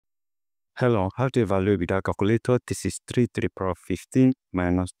Hello, how to evaluate with our calculator? This is 3 to the power of 15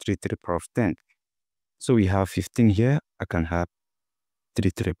 minus 3 to the power of 10. So we have 15 here. I can have 3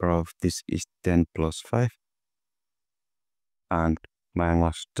 to the power of this is 10 plus 5 and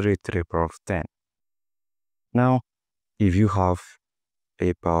minus 3 to the power of 10. Now, if you have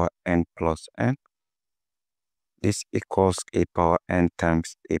a power n plus n, this equals a power n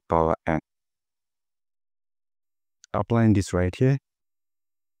times a power n. Applying this right here,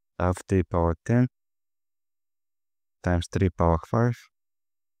 I have 3 power 10 times 3 power 5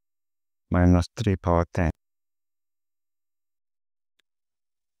 minus 3 power 10.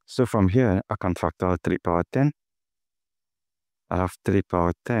 So from here, I can factor 3 power 10. I have 3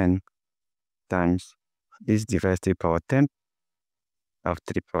 power 10 times this divides 3 power 10. I have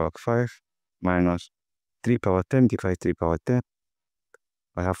 3 power 5 minus 3 power 10 divided 3 power 10.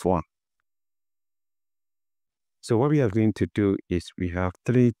 I have 1. So what we are going to do is we have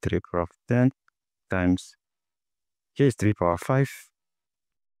 3 to the power of 10 times, here's 3 power 5.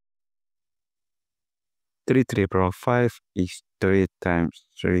 3 to the power of 5 is 3 times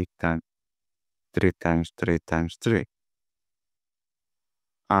 3 times 3 times 3 times 3.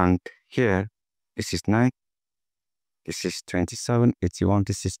 And here, this is 9. This is 27, 81.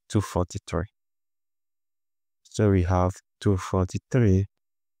 This is 243. So we have 243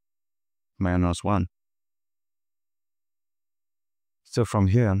 minus 1. So from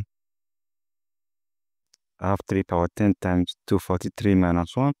here, I have 3 power 10 times 243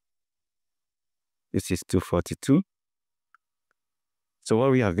 minus 1. This is 242. So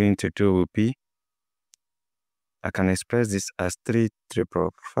what we are going to do will be, I can express this as 3 to the power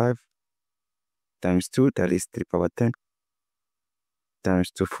of 5 times 2, that is 3 power 10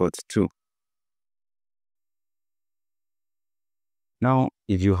 times 242. Now,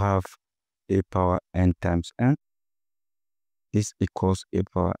 if you have a power n times n, this equals a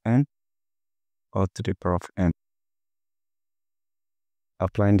power n or to the power of n.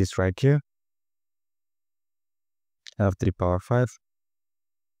 Applying this right here, I have 3 power 5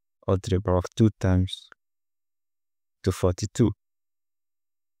 or to the power of 2 times 242.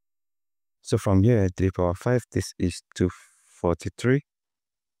 So from here, 3 power 5, this is 243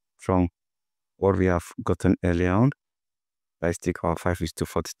 from what we have gotten earlier on. By 3 power 5 is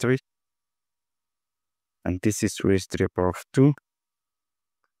 243. And this is raised to the power of 2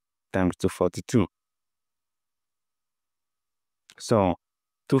 times 242. So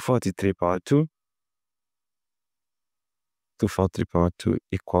 243 power 2, 243 power 2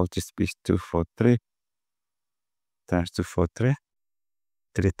 equals this is 243 times 243.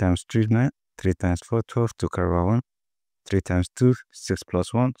 3 times 3, 9. 3 times 4, 12. 2 carry over 1. 3 times 2, 6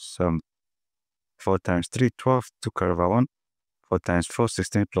 plus 1, 7. 4 times 3, 12. 2 carry over 1. 4 times 4,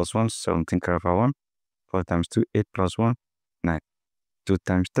 16 plus 1, 17 carry over 1. 4 times 2, 8 plus 1, 9. 2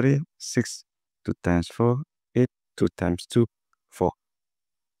 times 3, 6. 2 times 4, 8. 2 times 2, 4.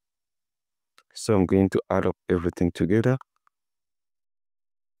 So I'm going to add up everything together.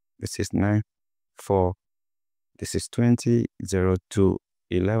 This is 9, 4. This is 20, 0, 2,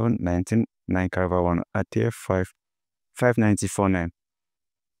 11, 19, 9 carry over 1 at here, 5, 590, 9.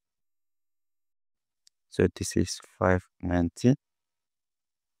 So this is 590,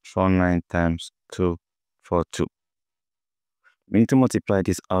 9 times 2, 2. We need to multiply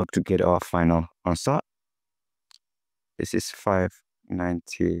this out to get our final answer. This is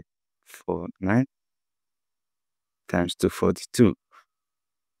 590, 9 times 242.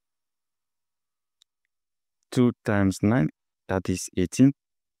 2 times 9, that is 18.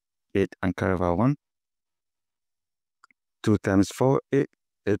 8 and carry over 1. 2 times 4, 8.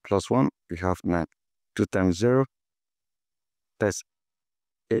 8 plus 1, we have 9. 2 times 0, that's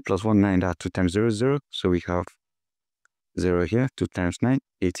 8 plus 1, 9. That 2 times 0, 0. So we have 0 here. 2 times 9,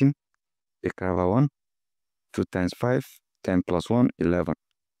 18. 8 carry over 1. 2 times 5, 10 plus 1, 11.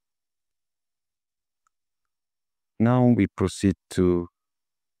 Now we proceed to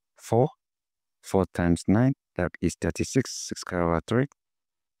 4. 4 times 9, that is 36. 6 carry over 3.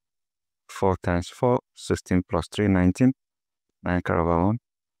 4 times 4, 16 plus 3, 19. 9 carry over 1.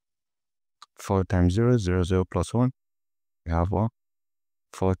 4 times 0, 0, 0 plus 1. We have 1.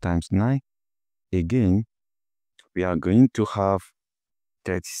 4 times 9. Again, we are going to have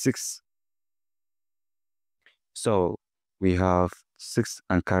 36. So we have 6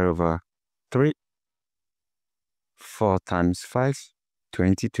 and carry over 3. 4 times 5,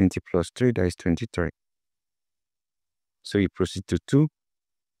 20. 20 plus 3, that is 23. So we proceed to 2.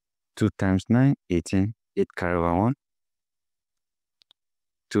 2 times 9, 18. 8 carry over 1.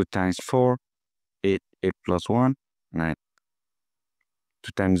 2 times 4, 8. 8 plus 1, 9.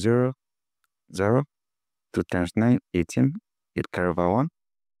 2 times 0, 0. 2 times 9, 18. 8 carry over 1.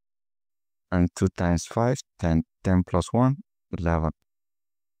 and 2 times 5, 10. 10 plus 1, 11.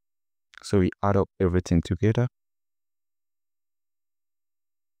 So we add up everything together.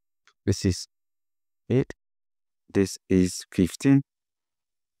 This is 8. This is 15.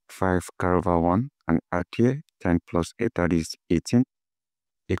 5 carry over 1 and add here. 10 plus 8, that is 18.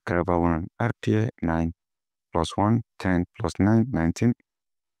 8 carry over 1 and add here. 9 plus 1, 10 plus 9, 19.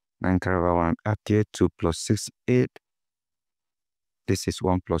 9 carry over 1 and add here. 2 plus 6, 8. This is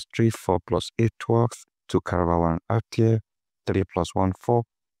 1 plus 3, 4 plus 8, 12. 2 carry over 1 and add here. 3 plus 1, 4.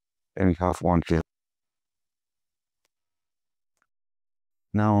 And we have 1 here.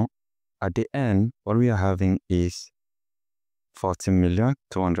 Now, at the end, what we are having is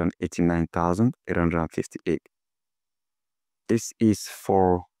 40,289,858. This is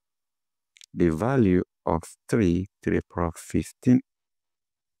for the value of 3 to the power of 15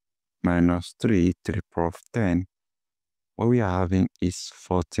 minus 3 to the power of 10. What we are having is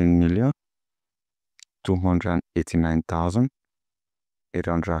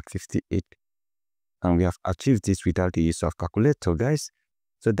 14,289,858. And we have achieved this without the use of calculator, guys.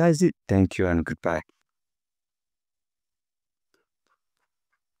 So that's it. Thank you and goodbye.